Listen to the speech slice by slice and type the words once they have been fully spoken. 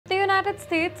United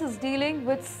States is dealing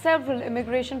with several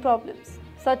immigration problems,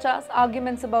 such as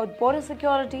arguments about border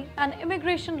security and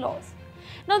immigration laws.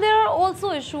 Now, there are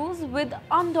also issues with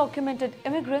undocumented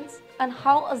immigrants and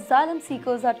how asylum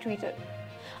seekers are treated.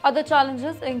 Other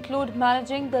challenges include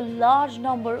managing the large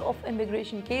number of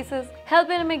immigration cases,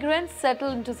 helping immigrants settle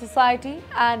into society,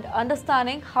 and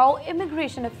understanding how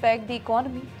immigration affects the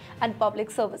economy and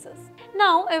public services.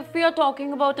 Now, if we are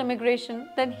talking about immigration,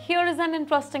 then here is an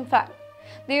interesting fact.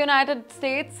 The United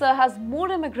States has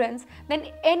more immigrants than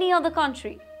any other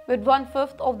country, with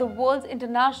 1/5 of the world's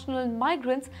international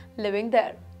migrants living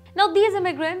there. Now, these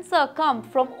immigrants come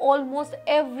from almost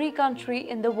every country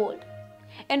in the world.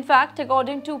 In fact,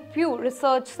 according to Pew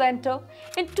Research Center,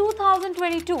 in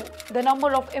 2022, the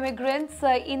number of immigrants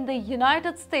in the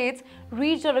United States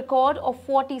reached a record of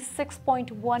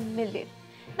 46.1 million.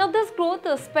 Now, this growth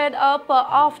sped up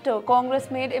after Congress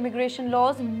made immigration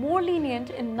laws more lenient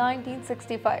in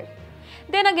 1965.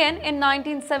 Then again, in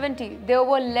 1970, there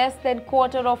were less than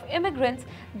quarter of immigrants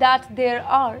that there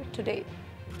are today.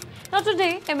 Now,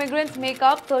 today, immigrants make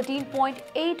up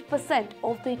 13.8%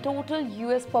 of the total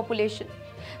US population.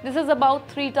 This is about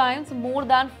 3 times more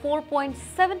than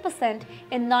 4.7%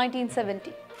 in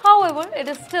 1970. However,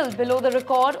 it is still below the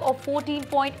record of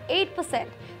 14.8%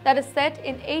 that is set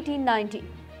in 1890.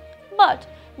 But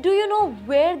do you know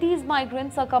where these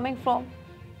migrants are coming from?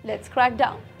 Let's crack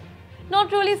down.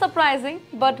 Not really surprising,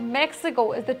 but Mexico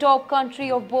is the top country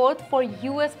of birth for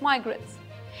US migrants.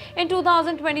 In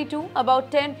 2022,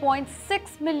 about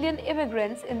 10.6 million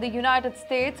immigrants in the United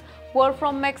States were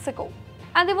from Mexico,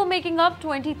 and they were making up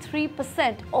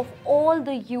 23% of all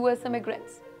the US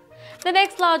immigrants. The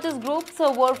next largest groups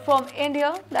were from India,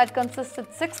 that consisted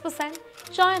 6%,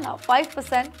 China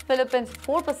 5%, Philippines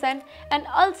 4%, and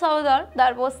El Salvador,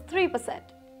 that was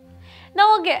 3%. Now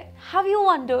again, have you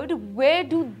wondered where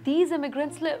do these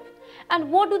immigrants live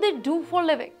and what do they do for a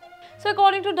living? So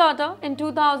according to data, in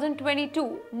 2022,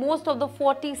 most of the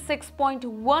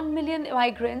 46.1 million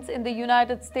migrants in the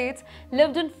United States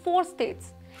lived in 4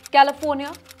 states.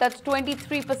 California, that's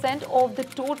 23% of the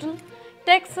total,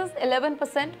 Texas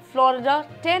 11%, Florida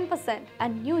 10%,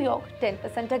 and New York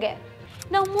 10% again.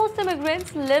 Now, most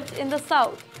immigrants lived in the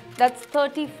South, that's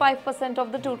 35%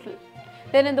 of the total.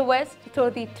 Then in the West,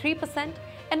 33%,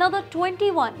 another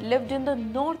 21% lived in the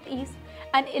Northeast,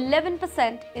 and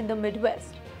 11% in the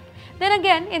Midwest. Then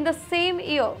again, in the same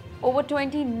year, over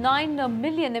 29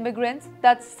 million immigrants,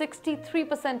 that's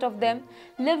 63% of them,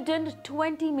 lived in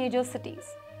 20 major cities.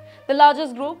 The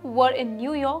largest group were in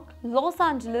New York, Los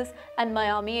Angeles, and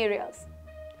Miami areas.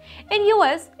 In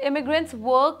US, immigrants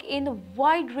work in a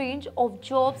wide range of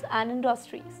jobs and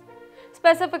industries,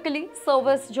 specifically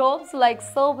service jobs like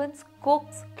servants,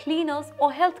 cooks, cleaners,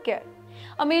 or healthcare.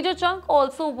 A major chunk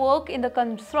also work in the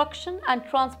construction and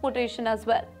transportation as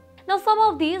well. Now, some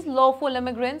of these lawful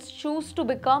immigrants choose to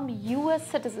become US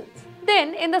citizens.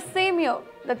 Then, in the same year,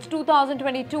 that's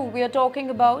 2022, we are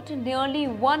talking about nearly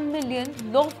 1 million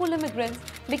lawful immigrants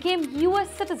became US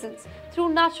citizens through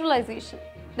naturalization.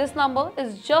 This number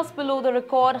is just below the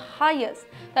record highest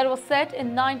that was set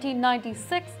in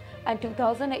 1996 and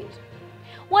 2008.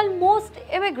 While most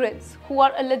immigrants who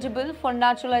are eligible for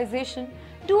naturalization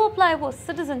do apply for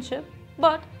citizenship,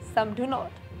 but some do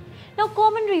not. Now,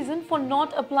 common reasons for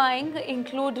not applying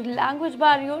include language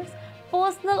barriers,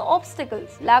 personal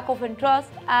obstacles, lack of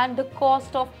interest, and the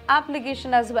cost of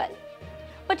application as well.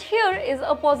 But here is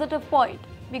a positive point.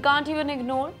 We can't even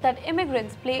ignore that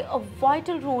immigrants play a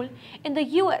vital role in the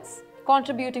US,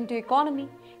 contributing to economy,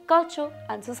 culture,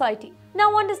 and society. Now,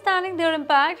 understanding their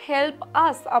impact helps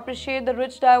us appreciate the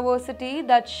rich diversity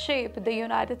that shape the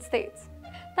United States.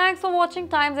 Thanks for watching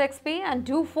TimesXP and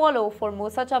do follow for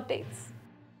more such updates.